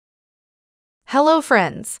Hello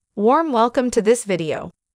friends, warm welcome to this video.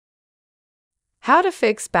 How to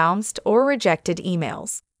fix bounced or rejected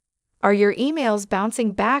emails. Are your emails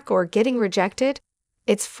bouncing back or getting rejected?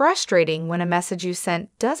 It's frustrating when a message you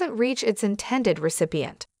sent doesn't reach its intended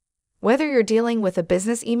recipient. Whether you're dealing with a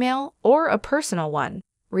business email or a personal one,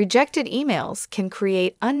 rejected emails can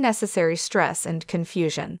create unnecessary stress and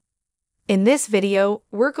confusion. In this video,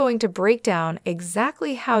 we're going to break down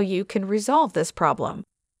exactly how you can resolve this problem.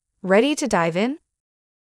 Ready to dive in?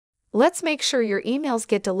 Let's make sure your emails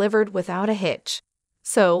get delivered without a hitch.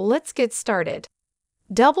 So let's get started.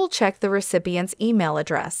 Double-check the recipient's email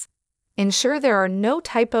address. Ensure there are no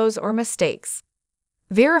typos or mistakes.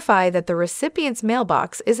 Verify that the recipient's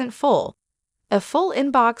mailbox isn't full. A full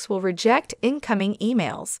inbox will reject incoming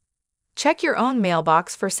emails. Check your own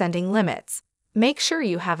mailbox for sending limits. Make sure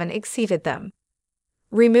you haven't exceeded them.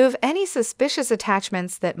 Remove any suspicious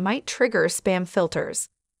attachments that might trigger spam filters.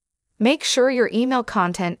 Make sure your email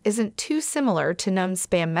content isn't too similar to known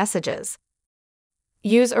spam messages.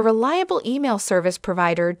 Use a reliable email service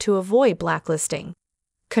provider to avoid blacklisting.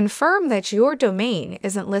 Confirm that your domain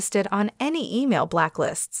isn't listed on any email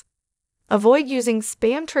blacklists. Avoid using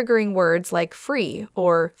spam-triggering words like free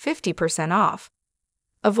or 50% off.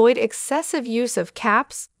 Avoid excessive use of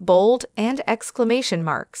caps, bold, and exclamation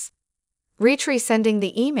marks. Reach resending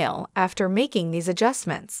the email after making these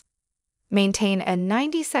adjustments. Maintain a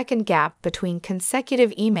 90-second gap between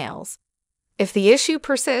consecutive emails. If the issue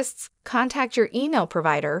persists, contact your email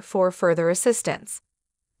provider for further assistance.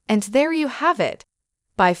 And there you have it.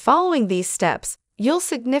 By following these steps, you'll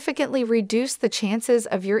significantly reduce the chances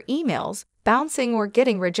of your emails bouncing or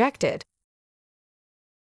getting rejected.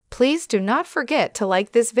 Please do not forget to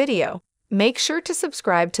like this video. Make sure to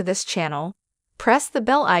subscribe to this channel. Press the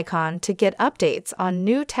bell icon to get updates on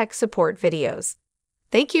new tech support videos.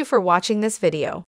 Thank you for watching this video.